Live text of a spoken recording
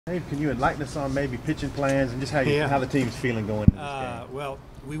Dave, can you enlighten us on maybe pitching plans and just how the team's feeling going into this game? Well,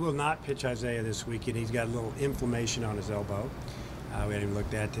 we will not pitch Isaiah this weekend. He's got a little inflammation on his elbow. We had him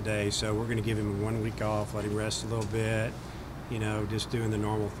looked at today, so we're going to give him 1 week off, let him rest a little bit. You know, just doing the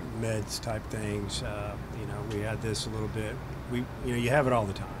normal meds type things. We had this a little bit. You have it all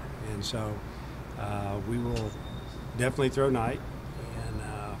the time, and so we will definitely throw Knight, and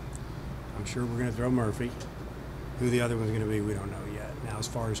I'm sure we're going to throw Murphy. Who the other one's going to be, we don't know yet. Now, as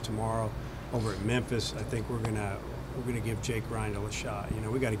far as tomorrow over at Memphis, I think we're gonna give Jake Reindl a shot.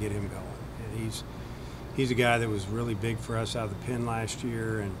 We got to get him going. And he's a guy that was really big for us out of the pen last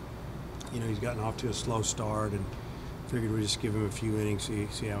year, and he's gotten off to a slow start, and figured we'd just give him a few innings, see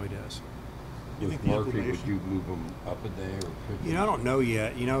how he does. With Murphy, would you move him up a day, or could you? I don't know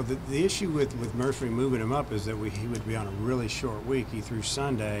yet. The issue with Murphy moving him up is that he would be on a really short week. He threw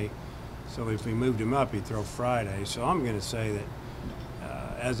Sunday. So if we moved him up, he'd throw Friday. So I'm going to say that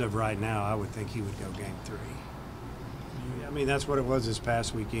as of right now, I would think he would go game 3. I mean, that's what it was this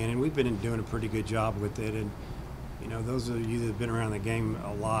past weekend, and we've been doing a pretty good job with it. And, those of you that have been around the game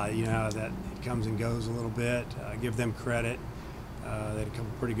a lot, how that it comes and goes a little bit. Give them credit. They had a couple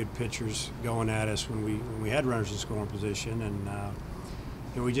pretty good pitchers going at us when we had runners in scoring position,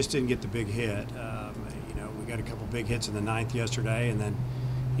 and we just didn't get the big hit. We got a couple big hits in the 9th yesterday, and then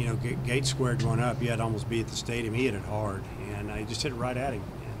Gates squared one up. He had to almost be at the stadium. He hit it hard, and I just hit it right at him.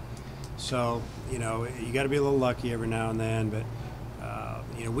 So, you got to be a little lucky every now and then, but,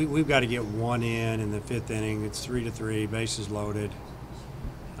 we've got to get one in the 5th inning. It's 3-3, bases loaded.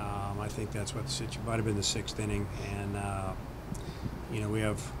 I think that's what the situation might have been, the 6th inning, and, we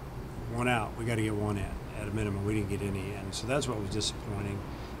have one out. We got to get one in at a minimum. We didn't get any in, so that's what was disappointing.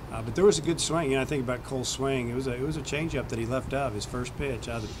 But there was a good swing. I think about Cole's swing. It was a changeup that he left up, his first pitch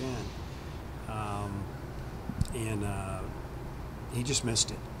out of the pen, and he just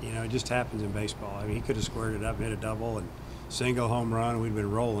missed it. It just happens in baseball. I mean, he could have squared it up and hit a double and single home run, and we'd been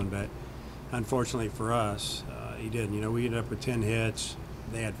rolling. But unfortunately for us, he didn't. We ended up with 10 hits.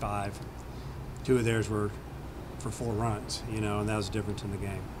 They had 5. 2 of theirs were for 4 runs. And that was the difference in the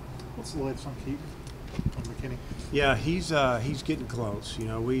game. What's the latest on Keith? McKinney? Yeah, he's getting close.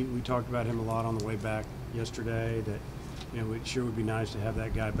 We talked about him a lot on the way back yesterday. That it sure would be nice to have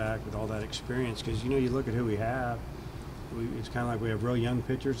that guy back with all that experience, because you look at who we have. It's kind of like we have real young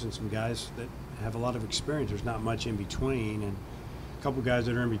pitchers and some guys that have a lot of experience. There's not much in between, and a couple guys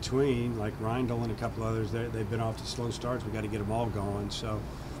that are in between, like Reindl and a couple others, they've been off to slow starts. We got to get them all going. So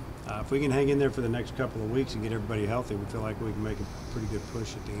if we can hang in there for the next couple of weeks and get everybody healthy, we feel like we can make a pretty good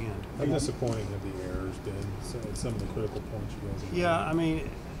push at the end. How disappointing have the errors been at some of the critical points you guys have made? Yeah, I mean,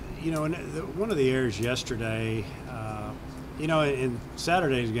 one of the errors yesterday, in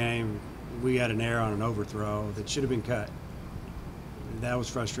Saturday's game, we had an error on an overthrow that should have been cut. That was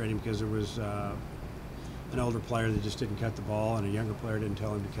frustrating because there was an older player that just didn't cut the ball, and a younger player didn't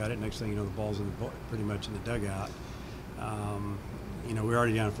tell him to cut it. Next thing you know, the ball's pretty much in the dugout. We were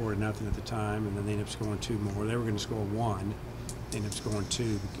already down 4-0 at the time, and then they ended up scoring 2 more. They were going to score 1. They ended up scoring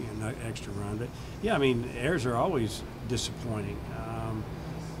 2, not extra run. But yeah, I mean, errors are always disappointing.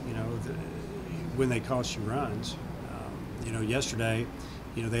 When they cost you runs. Yesterday,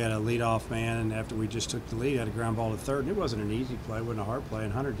 they had a leadoff man, and after we just took the lead, had a ground ball to third. And it wasn't an easy play, it wasn't a hard play,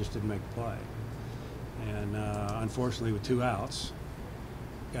 and Hunter just didn't make the play. And unfortunately, with 2 outs,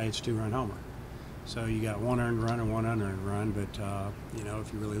 guy hits 2-run homer. So you got 1 earned run and 1 unearned run, but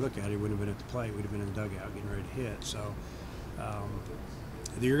if you really look at it, he wouldn't have been at the plate. We'd have been in the dugout getting ready to hit. So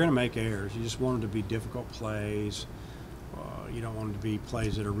you're going to make errors. You just want them to be difficult plays. You don't want them to be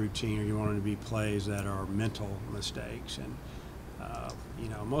plays that are routine, or you want them to be plays that are mental mistakes. And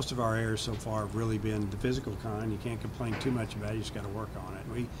most of our errors so far have really been the physical kind. You can't complain too much about it. You just got to work on it.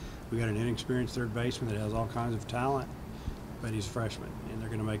 We got an inexperienced third baseman that has all kinds of talent, but he's a freshman, and they're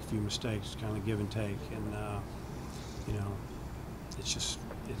going to make a few mistakes. It's kind of give and take, and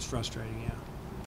it's frustrating, yeah.